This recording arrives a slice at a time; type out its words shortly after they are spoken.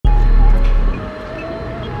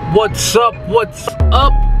What's up? What's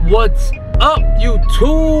up? What's up,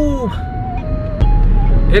 YouTube?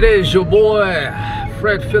 It is your boy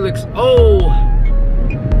FredFelixO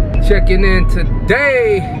checking in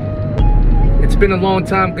today. It's been a long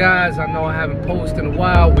time, guys. I know I haven't posted in a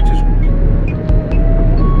while, which is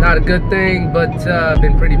not a good thing, but I've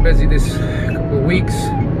been pretty busy this couple of weeks.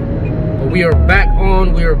 But we are back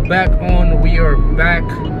on. We are back on. We are back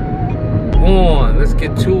on. Let's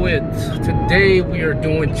get to it. Today we are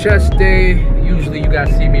doing chest day. Usually you guys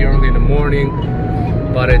see me early in the morning,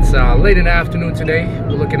 but it's late in the afternoon today.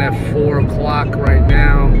 We're looking at 4 o'clock right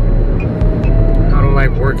now. I don't like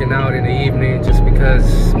working out in the evening just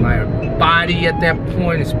because my body at that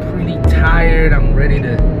point is pretty tired. I'm ready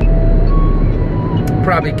to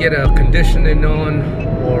probably get a conditioning on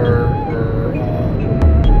or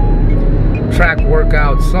track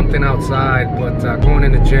workout, something outside, but going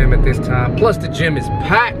in the gym at this time, plus the gym is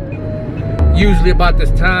packed usually about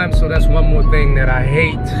this time, so that's one more thing that I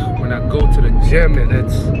hate when I go to the gym. And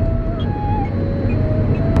it's,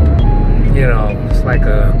 you know, it's like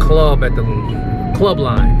a club at the club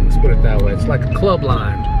line, let's put it that way. It's like a club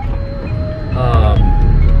line.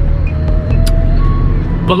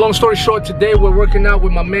 But long story short, today we're working out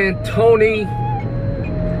with my man Tony.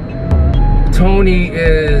 Tony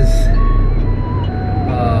is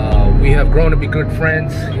we have grown to be good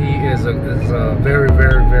friends. He is a very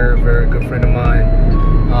good friend of mine.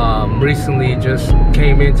 Recently just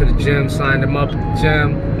came into the gym, signed him up at the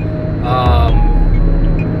gym a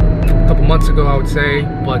couple months ago, I would say,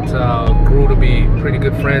 but grew to be pretty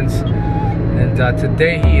good friends. And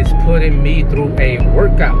today he is putting me through a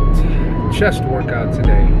workout, chest workout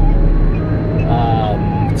today.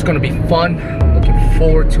 It's gonna be fun. I'm looking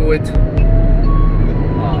forward to it.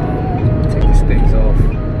 Take these things off.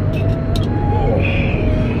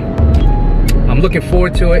 I'm looking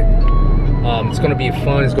forward to it. It's gonna be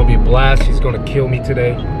fun. It's gonna be a blast. He's gonna kill me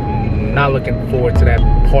today. I'm not looking forward to that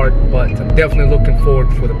part, but I'm definitely looking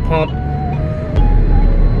forward for the pump.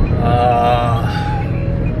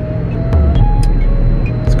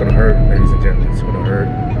 It's gonna hurt, ladies and gentlemen. It's gonna hurt.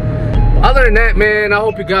 But other than that, man, I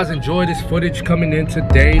hope you guys enjoy this footage coming in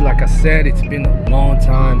today. Like I said, it's been a long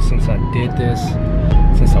time since I did this,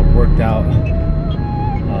 since I worked out.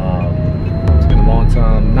 Long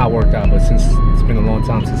time, not worked out, but since it's been a long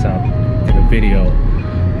time since I did a video.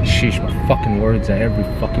 Sheesh, my fucking words are every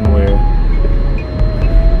fucking where.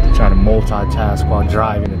 Try to multitask while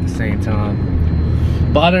driving at the same time.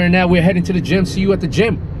 But other than that, we're heading to the gym. See you at the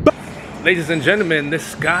gym. Ladies and gentlemen,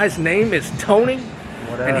 this guy's name is Tony,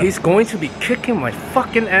 and he's going to be kicking my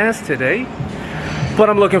fucking ass today. But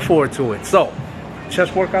I'm looking forward to it. So,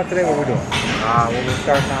 chest workout today. What we're doing? Well, we're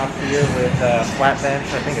starting off here with flat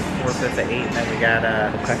bench. I think it's 4 sets of 8, and then we got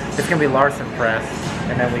it's gonna be Larson press,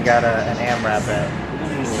 and then we got an AMRAP at I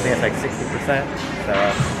think it's like 60%. So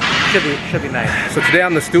should be nice. So today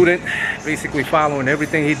I'm the student, basically following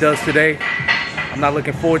everything he does today. I'm not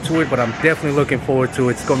looking forward to it, but I'm definitely looking forward to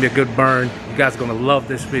it. It's gonna be a good burn. You guys are gonna love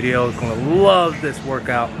this video. You're gonna love this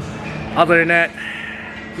workout. Other than that,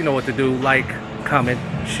 you know what to do: like, comment,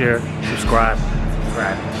 share, subscribe.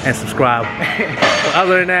 And subscribe. But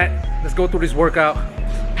other than that, let's go through this workout. If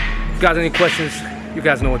you guys have any questions, you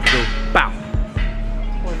guys know what to do. Bow.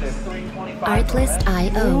 ISSA.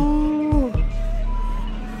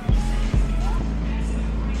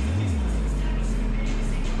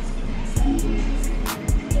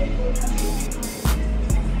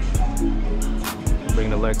 Bring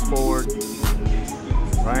the legs forward.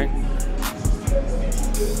 Right.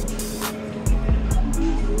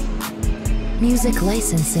 Music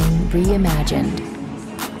licensing reimagined.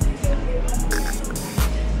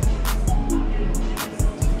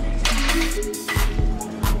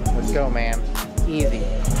 Let's go, man. Easy.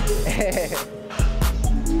 ISSA.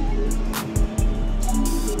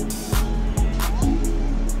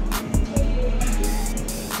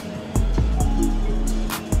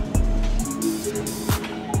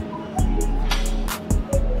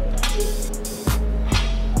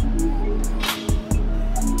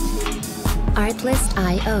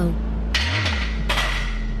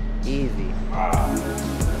 Easy.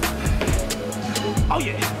 Oh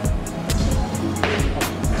yeah.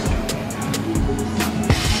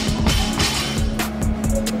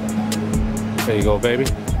 There you go, baby.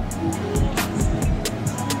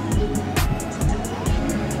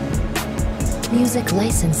 Music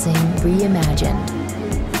licensing reimagined.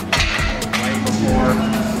 Right before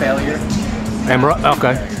failure.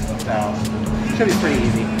 Okay. So should be pretty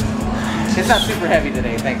easy. It's not super heavy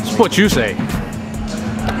today, thanks. That's what you say.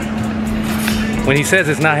 When he says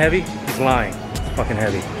it's not heavy, he's lying. It's fucking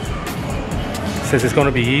heavy. Says it's gonna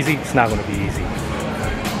be easy, it's not gonna be easy.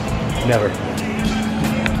 Never.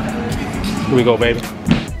 Here we go, baby.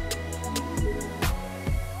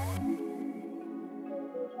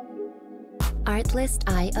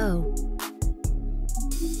 Artlist.io.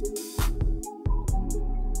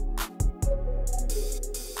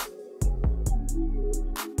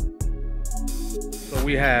 So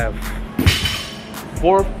we have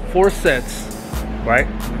four sets, right?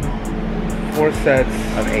 4 sets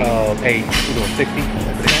of 8. We're doing 60%.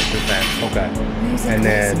 Okay. And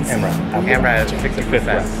then MRAP. MRAP is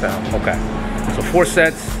 60%. So. Okay. So 4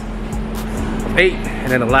 sets of 8,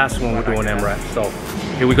 and then the last one we're doing MRAP. So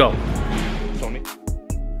here we go.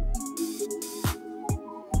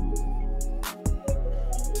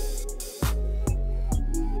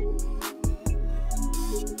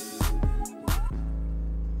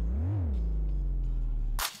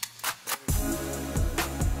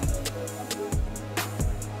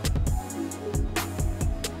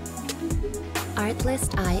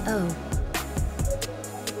 Artlist.io.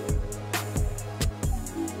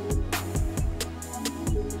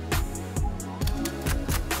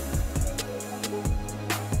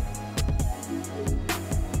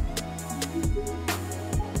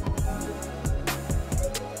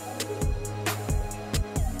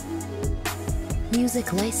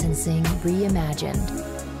 Music licensing reimagined.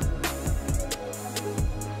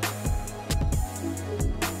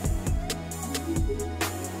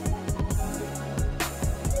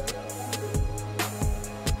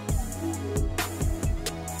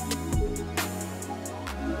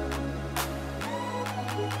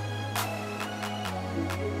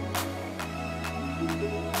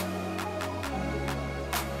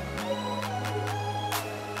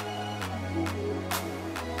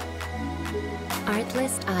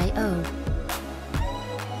 Artlist.io.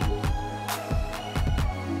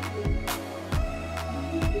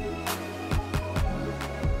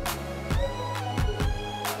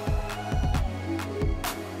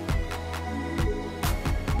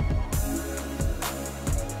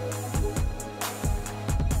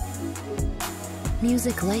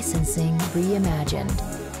 Music licensing reimagined.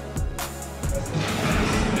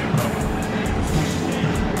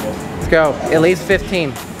 Let's go. At least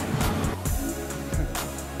 15.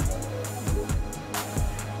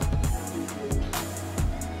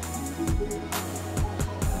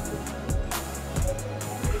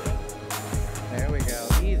 There we go.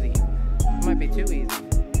 Easy. It might be too easy.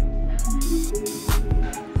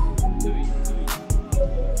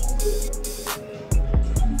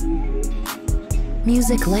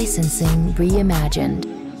 Music licensing reimagined.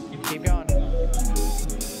 Keep going.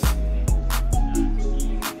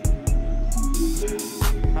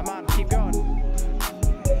 Come on, keep going.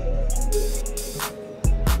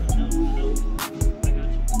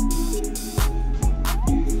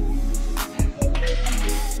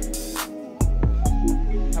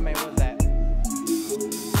 How many was that?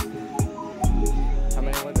 How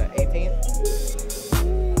many was that? 18?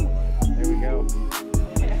 There we go.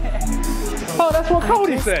 Oh, that's what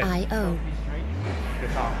Cody said. Artlist.io.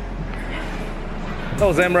 Good talk. That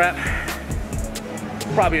was MRAP.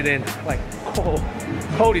 Probably didn't like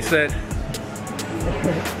Cody said.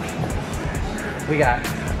 We got.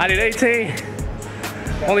 I did 18.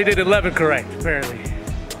 Only did 11 correct, apparently.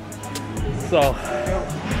 So,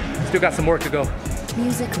 still got some work to go.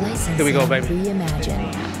 Music licensing Here we go, baby.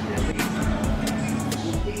 reimagined.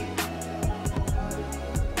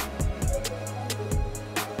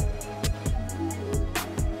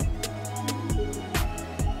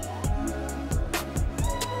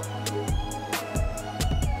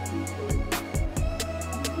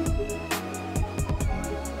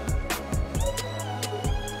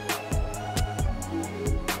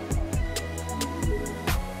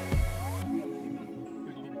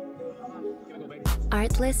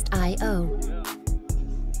 Artlist.io.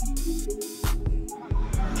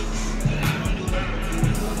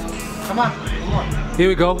 Come on. Come on. Here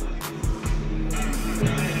we go.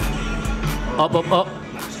 Up, up, up.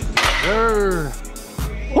 Grr.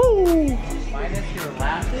 Woo! Minus your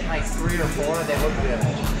last like 3 or 4, they look good.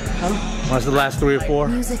 What's the last 3 or 4?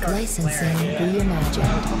 Music licensing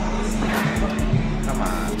reimagined. Come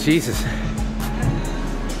on. Jesus.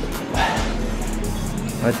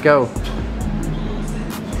 Let's go.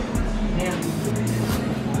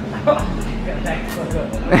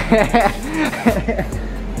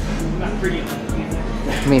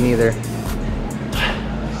 Me neither.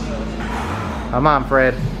 Come on,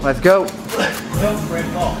 Fred. Let's go. Go,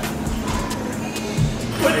 Fred, ball.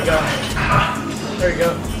 There you go. There you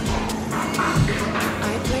go.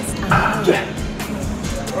 Artlist.io.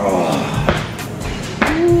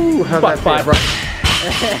 Ooh, how's About that 5, feel?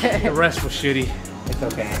 right? The rest was shitty. It's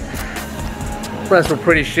okay. Press were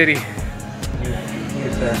pretty shitty.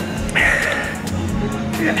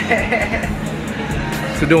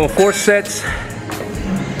 So doing 4 sets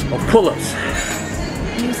of pull-ups.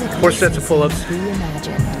 4 sets of pull-ups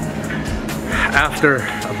after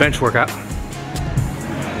a bench workout.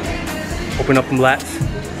 Open up them lats.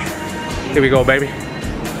 Here we go, baby.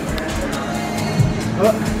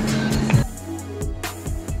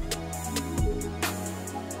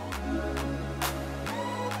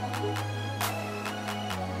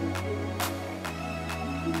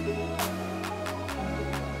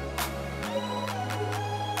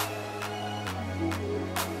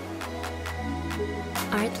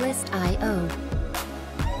 Artlist.io.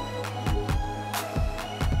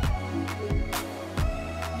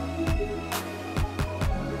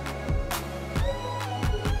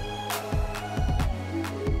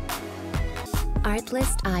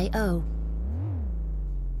 Artlist.io.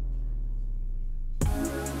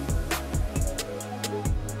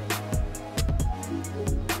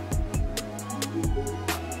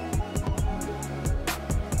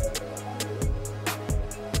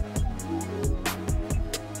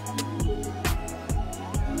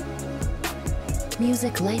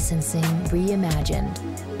 Music licensing reimagined.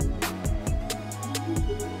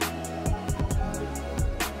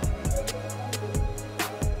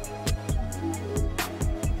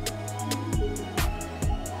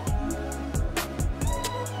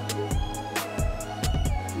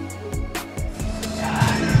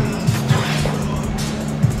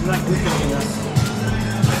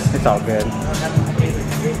 It's all good.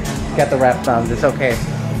 Got the wrap thumbs, it's okay.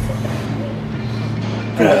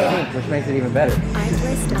 Which makes it even better.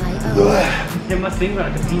 Artlist.io. They must think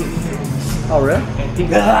like a penis. Oh, really? And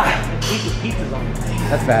think pizzas on it.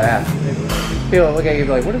 That's badass. People look at you and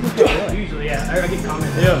be like, what is this guy doing? Usually, yeah. I get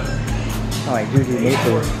comments. Yeah. I'm like, Juju, me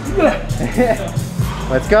too.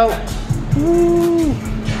 Let's go. Woo.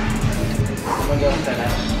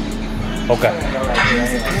 Okay.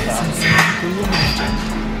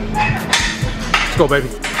 Let's go, baby.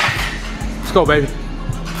 Let's go, baby.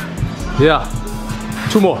 Yeah.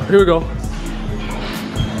 2 more. Here we go.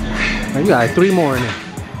 You got 3 more in there.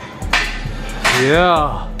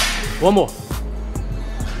 Yeah. 1 more.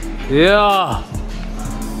 Yeah.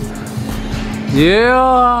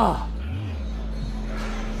 Yeah.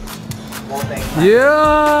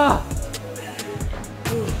 Yeah.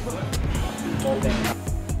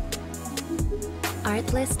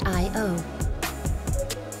 Artlist.io.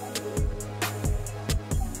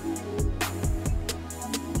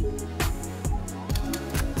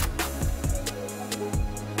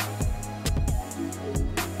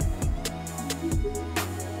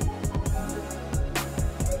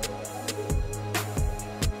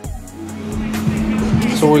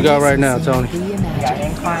 So what we got right now, Tony? We got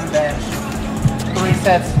incline bench, 3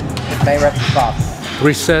 sets, as many reps as possible.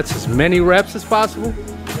 3 sets, as many reps as possible.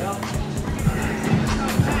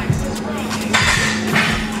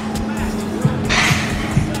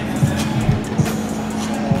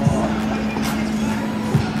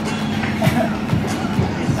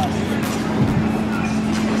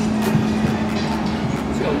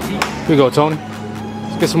 Here you go, Tony.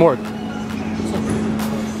 Let's get some work.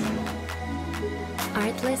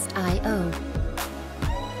 Artlist.io.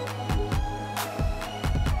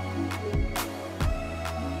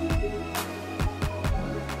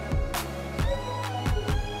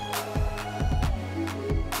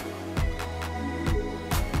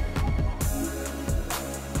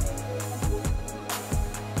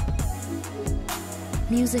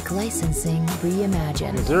 Music licensing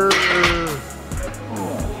reimagined. Yes, sir.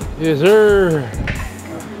 Yes, sir.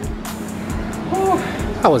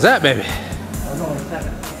 How was that, baby? I was only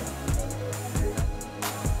 7.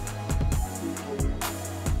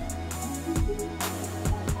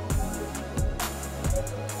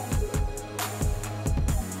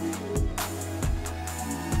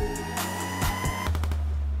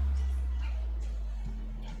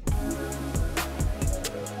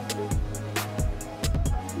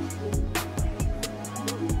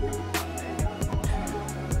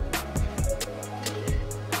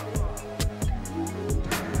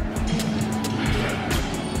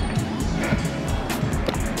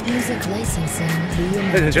 Music licensing Ladies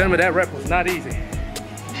and reimagined. gentlemen, that rep was not easy.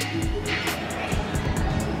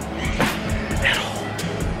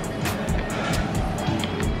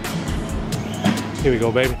 Here we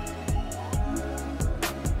go, baby.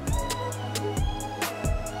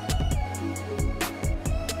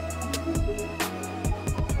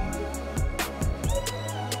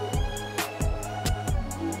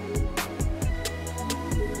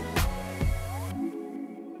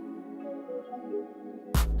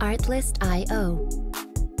 Artlist.io.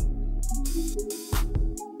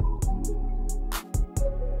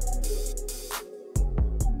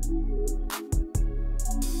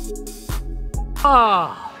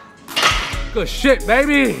 Ah, good shit,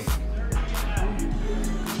 baby.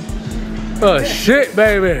 Good shit,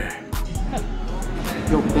 baby.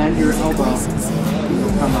 You'll bend your elbow. You'll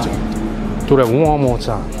come up. Do that one more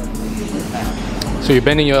time. So you're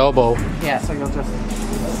bending your elbow. Yeah, so you'll just...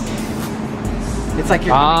 It's like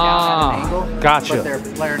you're coming down at an angle. Gotcha. But they're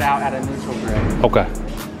flared out at a neutral grip. Okay.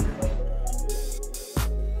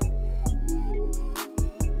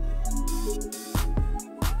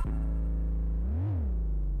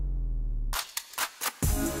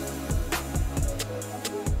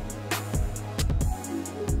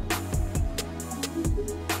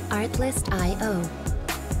 Artlist.io.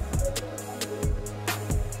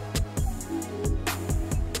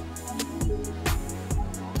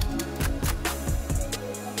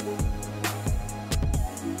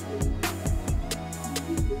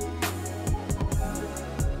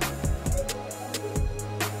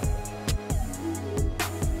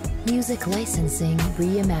 Music licensing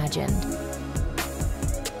reimagined.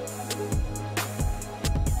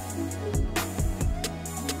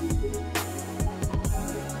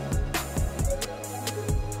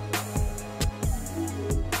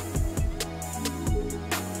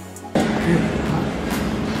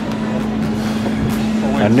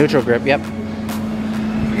 A neutral grip, yep.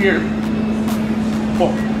 Here.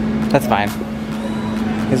 Oh. That's fine.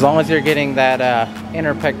 As long as you're getting that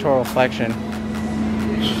inner pectoral flexion.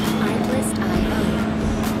 Artlist.io.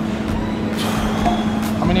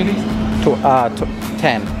 How many of these?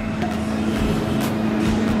 10.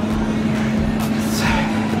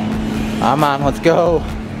 I'm on, let's go.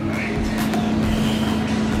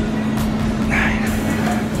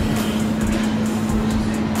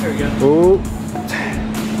 There we go. Ooh.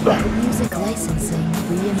 Music licensing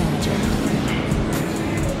reimagined.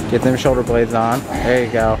 Get them shoulder blades on. There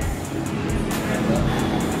you go.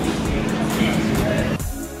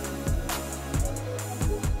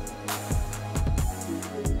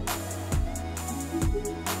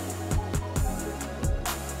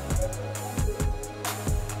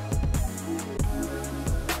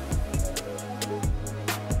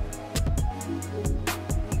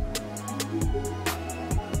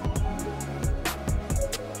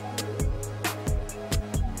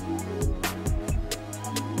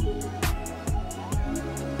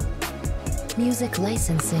 Music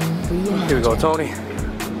licensing reimagined. Here we go, Tony.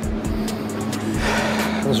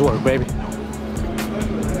 Let's work, baby.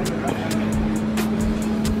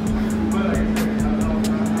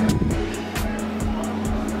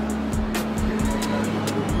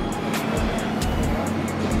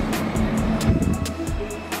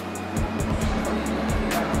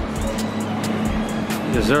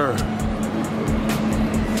 Yes, sir.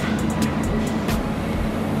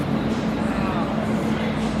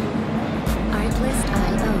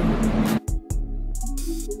 Artlist.io.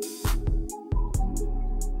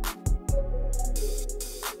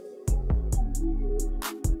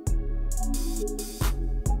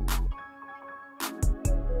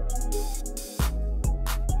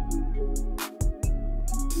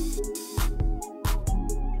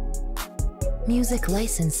 Music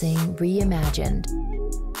licensing reimagined.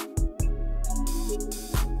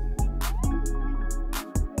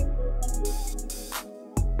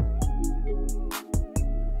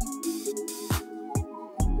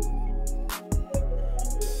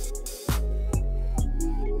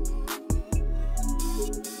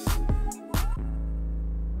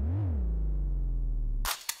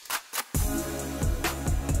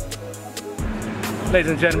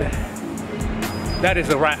 Ladies and gentlemen, that is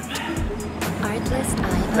a wrap.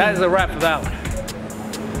 Artlist.io. That is a wrap for that one.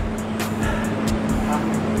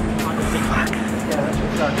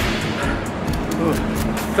 Ooh.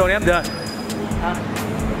 Tony, I'm done.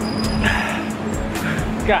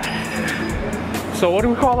 God. So what do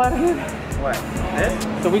we call that again? What?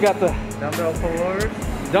 This? So we got the Dumbbell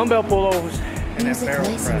pullovers? dumbbell pullovers And then Music barrel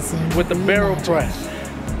press. licensing with the barrel reimagined.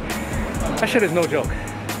 press. That shit is no joke.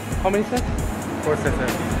 How many sets? 4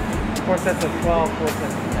 sets of 12, 4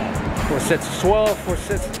 sets of 10. 4 sets of 12, 4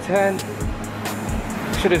 sets of 10.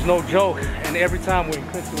 Shit is no joke. And every time we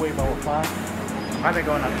increase the weight by what, 5? I've been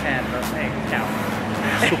going up 10, but hey, count.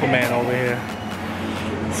 Superman over here.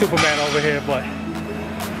 Superman over here, but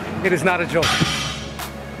it is not a joke.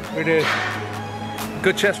 It is.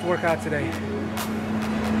 Good chest workout today.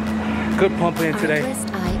 Good pump in today.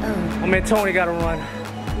 Artlist.io. My man Tony got to run.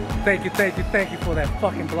 Thank you for that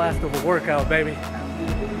fucking blast of a workout, baby.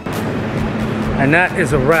 And that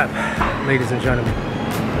is a wrap, ladies and gentlemen.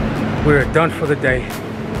 We're done for the day.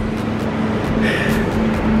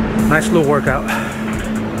 Nice little workout.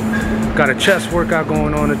 Got a chest workout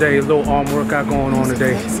going on today, a little arm workout going on Music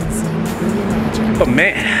today. licensing reimagined. But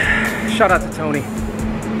man, Shout out to Tony.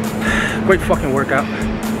 Great fucking workout.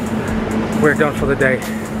 We're done for the day.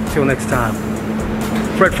 Till next time.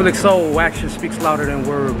 FredFelixO, action speaks louder than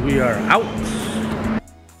word. We are out.